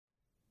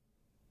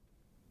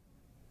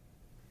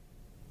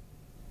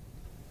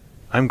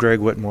I'm Greg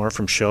Whitmore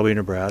from Shelby,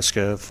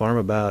 Nebraska. Farm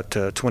about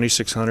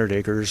 2,600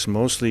 acres,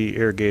 mostly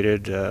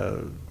irrigated,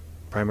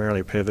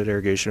 primarily pivot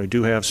irrigation. We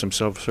do have some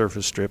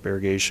subsurface drip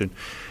irrigation,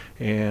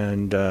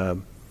 and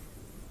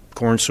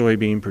corn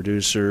soybean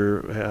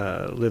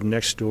producer. Live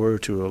next door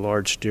to a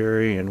large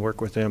dairy and work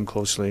with them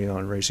closely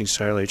on raising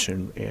silage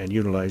and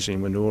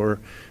utilizing manure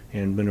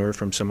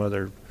from some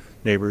other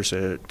neighbors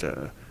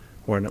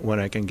when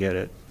I can get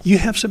it. You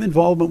have some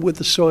involvement with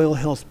the Soil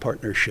Health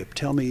Partnership.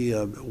 Tell me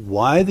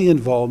why the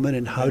involvement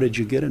and how did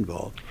you get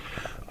involved?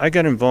 I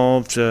got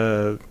involved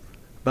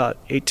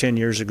about 8-10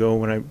 years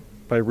ago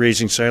by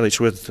raising silage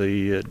with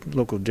the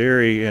local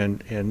dairy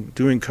and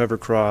doing cover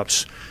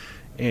crops.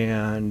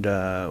 And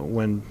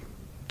when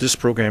this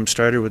program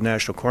started with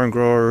National Corn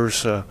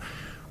Growers,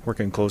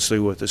 working closely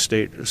with the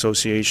state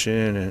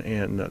association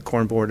and the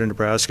Corn Board in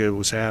Nebraska,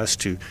 was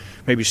asked to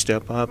maybe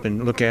step up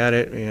and look at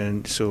it.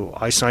 And so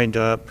I signed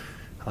up.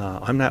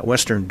 I'm that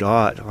western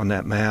dot on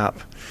that map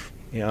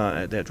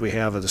that we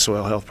have of the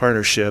Soil Health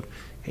Partnership.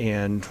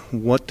 And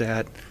what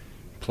that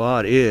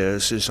plot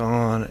is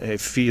on a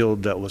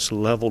field that was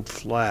leveled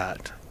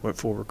flat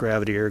for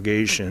gravity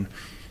irrigation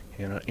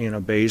in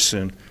a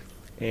basin.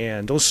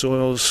 And those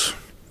soils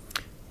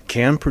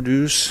can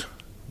produce,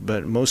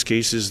 but in most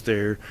cases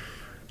they're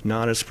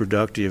not as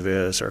productive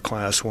as our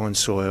Class 1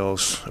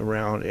 soils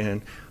around.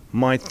 And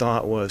my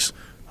thought was,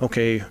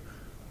 okay,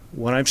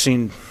 what I've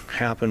seen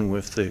happen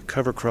with the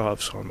cover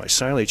crops on my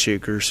silage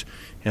acres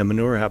and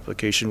manure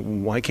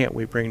application, why can't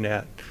we bring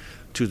that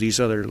to these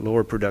other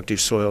lower productive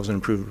soils and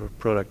improve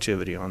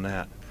productivity on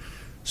that?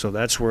 So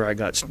that's where I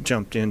got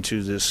jumped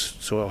into this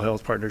Soil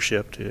Health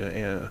Partnership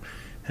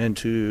and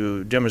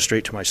to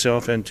demonstrate to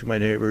myself and to my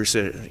neighbors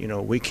that,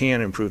 we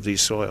can improve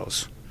these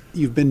soils.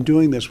 You've been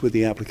doing this with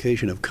the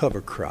application of cover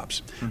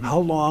crops. Mm-hmm. How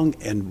long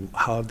and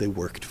how have they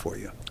worked for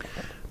you?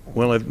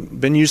 Well, I've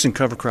been using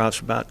cover crops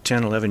about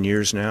 10, 11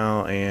 years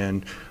now,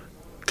 and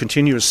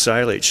continuous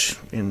silage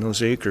in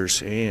those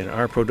acres, and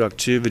our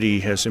productivity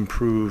has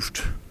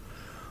improved.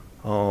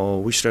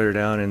 We started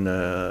out in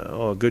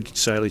a good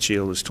silage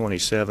yield was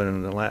 27,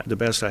 and the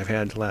best I've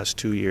had the last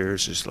 2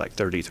 years is like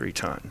 33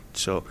 ton.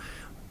 So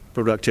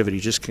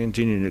productivity just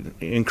continued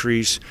to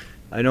increase.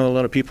 I know a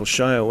lot of people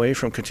shy away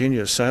from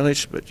continuous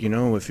silage, but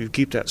if you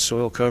keep that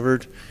soil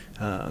covered,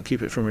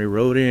 keep it from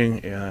eroding,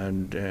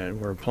 and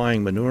we're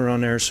applying manure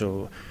on there.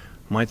 So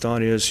my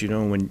thought is,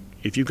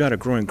 if you've got a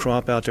growing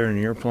crop out there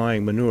and you're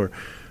applying manure,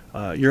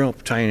 you're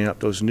tying up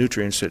those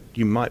nutrients that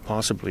you might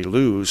possibly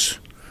lose.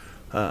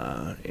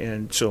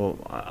 And so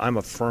I'm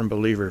a firm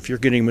believer, if you're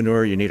getting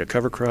manure, you need a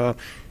cover crop.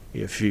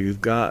 If you've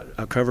got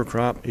a cover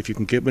crop, if you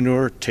can get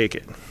manure, take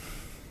it.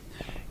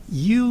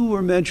 You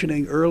were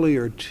mentioning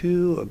earlier,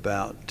 too,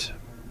 about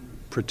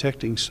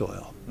protecting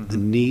soil, mm-hmm. the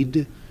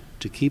need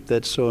to keep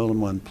that soil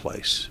in one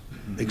place.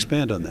 Mm-hmm.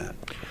 Expand on that.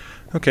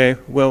 Okay,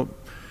 well,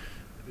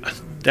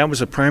 that was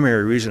a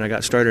primary reason I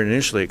got started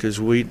initially, because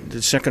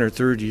the second or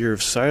third year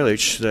of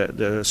silage,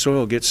 the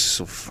soil gets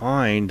so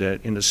fine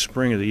that in the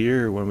spring of the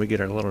year when we get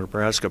our little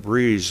Nebraska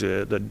breeze,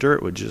 the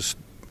dirt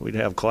we'd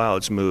have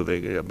clouds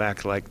moving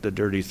back like the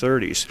dirty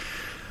 30s.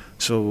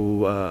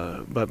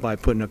 So, but by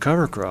putting a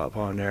cover crop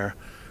on there,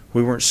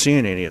 we weren't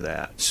seeing any of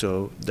that.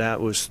 So that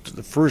was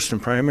the first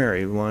and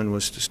primary one,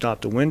 was to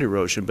stop the wind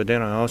erosion. But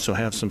then I also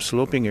have some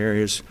sloping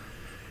areas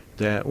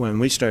that when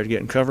we started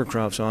getting cover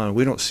crops on,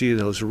 we don't see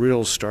those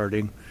rills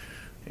starting,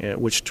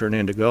 which turn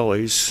into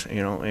gullies,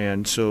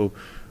 and so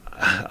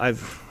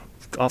I've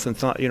often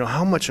thought,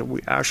 how much are we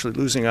actually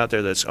losing out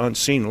there that's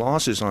unseen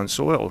losses on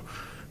soil?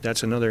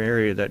 That's another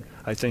area that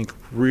I think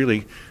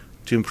really,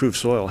 to improve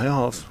soil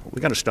health,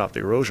 we got to stop the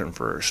erosion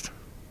first.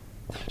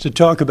 So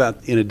talk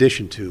about, in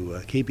addition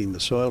to keeping the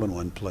soil in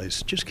one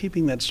place, just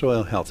keeping that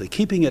soil healthy,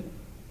 keeping it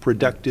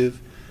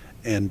productive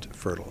and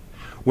fertile.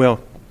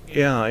 Well,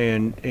 yeah,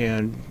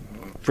 and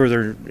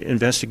further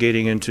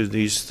investigating into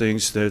these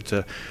things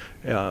that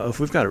if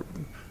we've got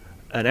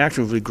an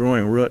actively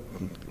growing root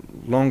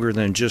longer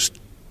than just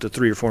the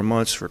 3 or 4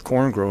 months for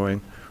corn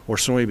growing or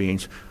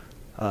soybeans,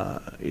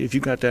 if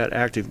you've got that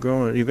active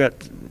growing, you're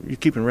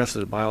keeping the rest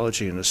of the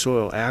biology in the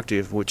soil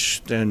active,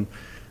 which then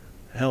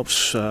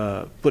helps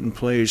put in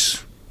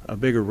place a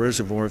bigger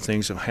reservoir of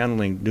things, of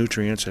handling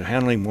nutrients and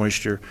handling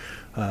moisture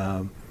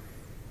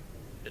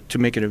to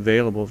make it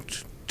available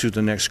to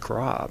the next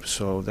crop.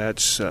 So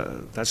that's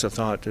a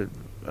thought that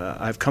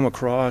I've come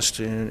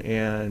across,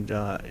 and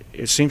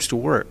it seems to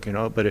work,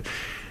 but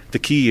the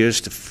key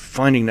is to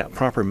finding that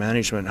proper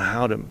management,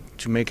 how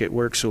to make it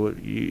work so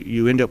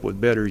you end up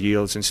with better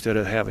yields instead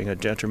of having a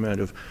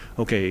detriment of,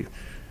 okay,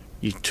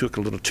 you took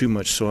a little too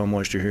much soil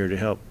moisture here to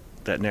help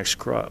that next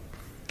crop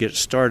get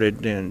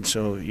started, and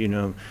so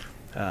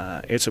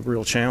it's a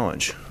real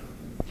challenge.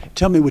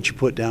 Tell me what you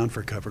put down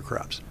for cover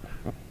crops.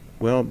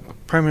 Well,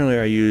 primarily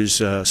I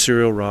use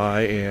cereal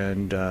rye,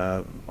 and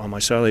on my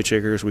silage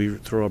acres we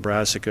throw a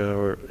brassica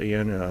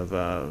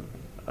of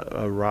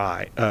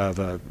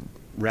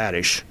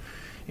radish.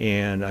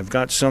 And I've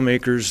got some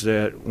acres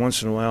that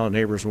once in a while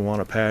neighbors will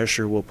want a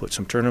pasture. We'll put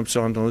some turnips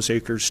on those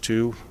acres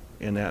too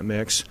in that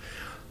mix.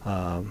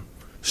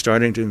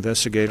 starting to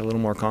investigate a little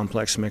more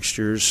complex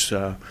mixtures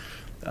to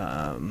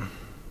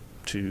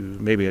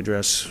maybe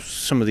address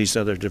some of these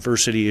other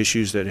diversity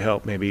issues that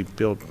help maybe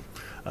build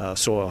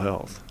soil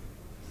health.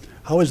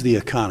 How is the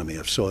economy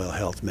of soil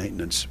health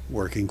maintenance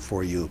working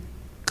for you?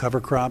 Cover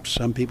crops,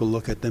 some people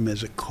look at them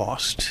as a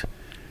cost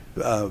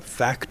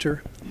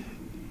factor.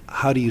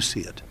 How do you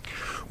see it?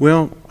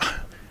 Well,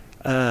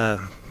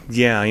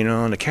 yeah,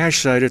 on the cash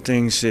side of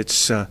things,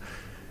 it's a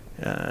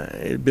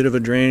bit of a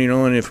drain,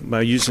 and if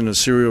by using the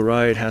cereal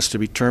rye, it has to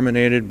be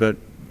terminated, but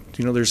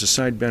there's a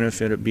side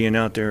benefit of being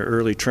out there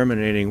early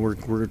terminating.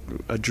 We're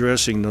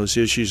addressing those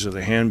issues of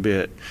the hand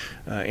bit,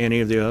 any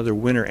of the other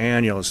winter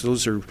annuals.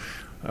 Those are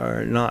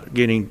not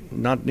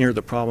near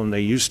the problem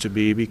they used to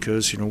be,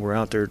 because we're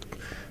out there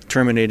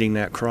terminating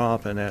that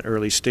crop in that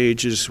early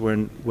stages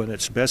when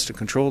it's best to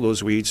control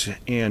those weeds.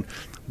 And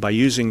by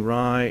using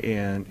rye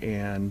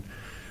and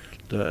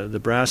the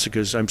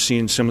brassicas, I'm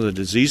seeing some of the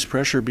disease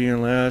pressure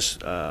being less.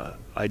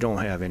 I don't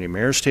have any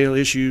mare's tail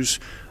issues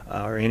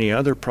or any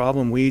other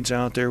problem weeds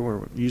out there.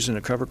 We're using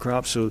a cover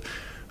crop, so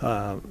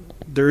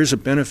there is a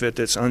benefit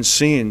that's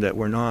unseen that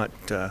we're not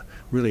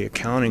really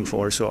accounting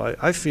for. So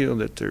I feel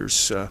that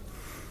there's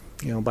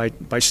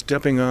by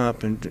stepping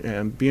up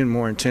and being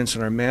more intense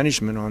in our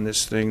management on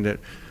this thing, that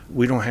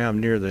we don't have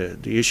near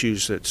the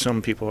issues that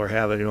some people are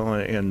having,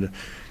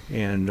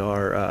 and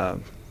our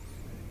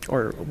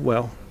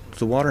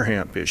the water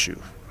hemp issue.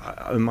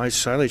 In my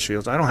silage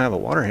fields, I don't have a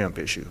water hemp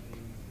issue,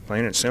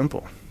 plain and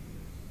simple.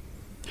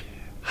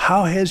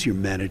 How has your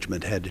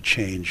management had to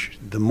change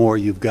the more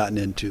you've gotten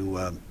into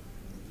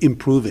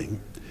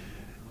improving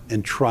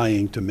and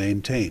trying to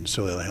maintain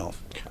soil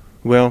health?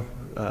 Well,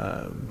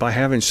 by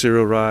having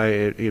cereal rye,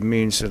 it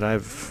means that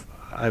I've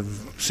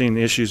seen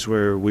issues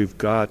where we've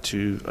got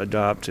to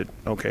adopt it.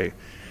 Okay,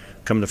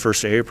 come the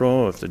 1st of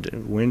April, if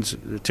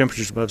the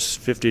temperature's above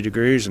 50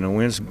 degrees and the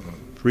wind's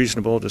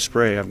reasonable to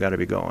spray, I've got to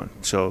be going.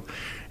 So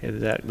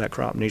that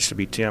crop needs to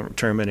be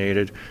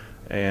terminated.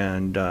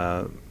 And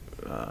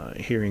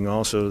hearing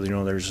also,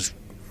 there's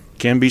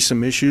can be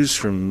some issues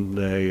from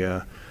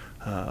the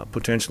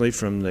potentially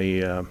from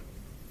the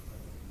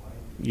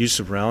use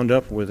of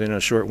Roundup within a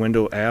short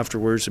window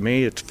afterwards. It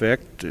may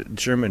affect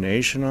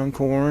germination on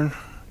corn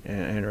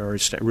and or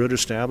root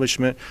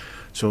establishment.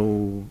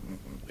 So,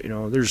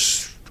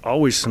 there's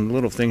always some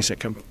little things that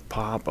can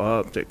pop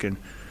up that can,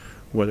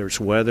 whether it's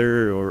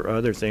weather or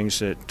other things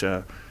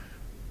that,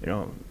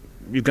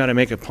 you've got to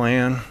make a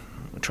plan,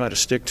 try to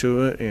stick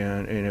to it,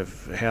 and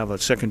have a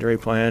secondary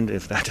plan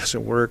if that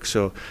doesn't work.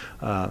 So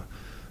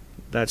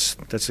that's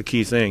the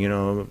key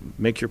thing,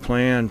 make your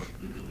plan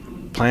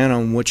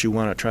on what you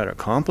want to try to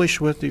accomplish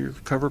with your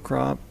cover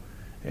crop,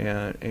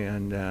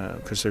 and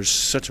because there's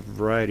such a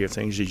variety of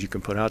things that you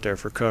can put out there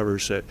for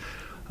covers that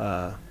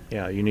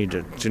you need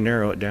to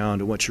narrow it down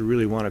to what you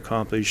really want to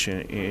accomplish.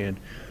 And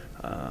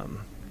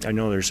I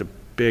know there's a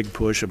big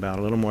push about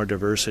a little more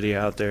diversity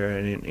out there,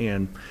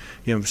 and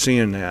I'm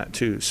seeing that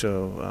too.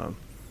 So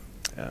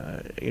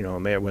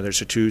whether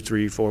it's a 2,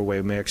 3,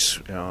 4-way mix,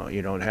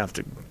 you don't have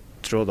to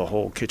throw the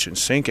whole kitchen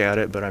sink at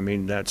it, but I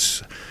mean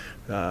that's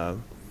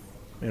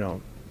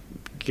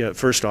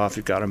first off,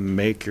 you've got to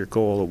make your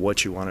goal of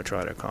what you want to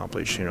try to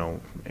accomplish, and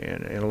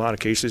in a lot of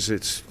cases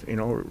it's,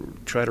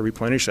 try to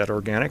replenish that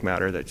organic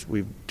matter that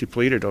we've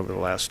depleted over the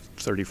last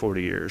 30,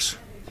 40 years.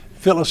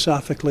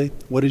 Philosophically,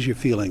 what is your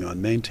feeling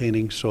on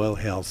maintaining soil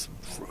health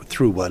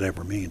through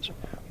whatever means?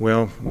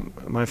 Well,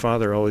 my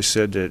father always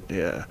said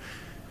that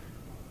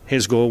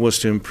his goal was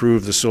to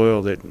improve the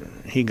soil that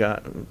he got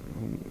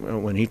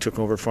when he took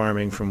over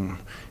farming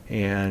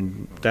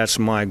and that's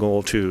my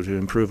goal too, to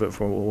improve it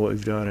for what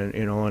we've done.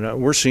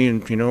 And we're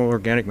seeing,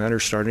 organic matter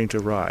starting to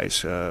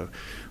rise.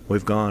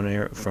 We've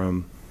gone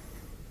from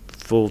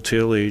full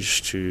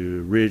tillage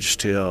to ridge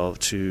till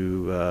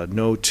to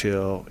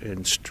no-till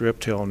and strip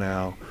till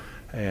now.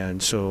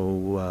 And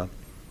so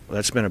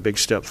that's been a big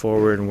step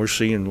forward, and we're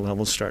seeing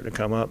levels starting to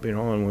come up,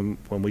 and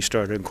when we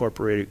started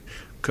incorporating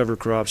cover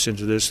crops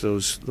into this,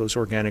 those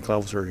organic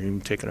levels are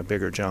even taking a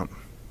bigger jump.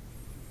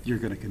 You're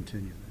going to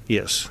continue?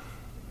 Yes,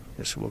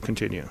 we'll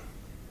continue.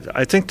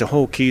 I think the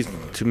whole key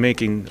to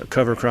making a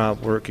cover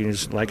crop working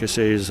is, like I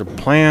say, is a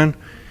plan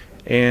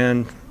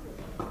and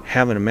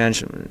having a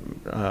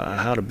management,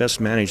 how to best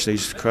manage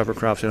these cover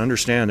crops, and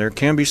understand there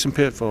can be some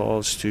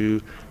pitfalls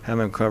to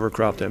having a cover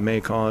crop that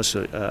may cause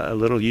a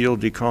little yield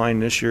decline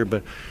this year.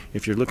 But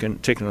if you're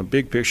taking a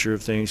big picture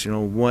of things,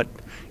 what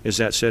is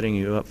that setting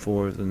you up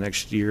for the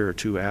next year or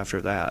two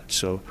after that?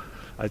 So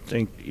I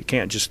think you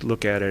can't just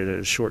look at it at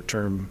a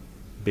short-term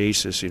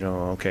basis.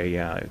 Okay,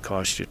 yeah, it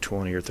costs you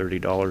 $20 or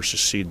 $30 to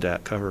seed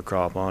that cover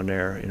crop on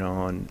there,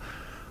 and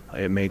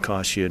it may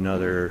cost you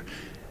another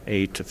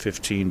 $8 to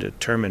 $15 to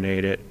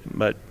terminate it,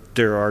 but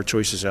there are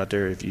choices out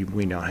there if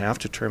we now have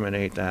to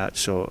terminate that.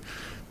 So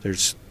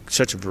there's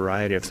such a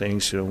variety of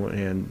things,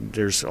 and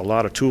there's a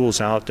lot of tools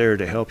out there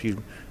to help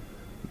you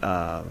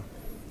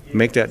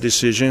make that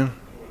decision,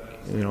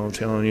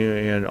 telling you,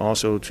 and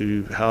also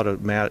to how to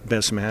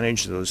best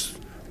manage those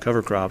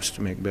cover crops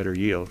to make better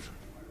yield.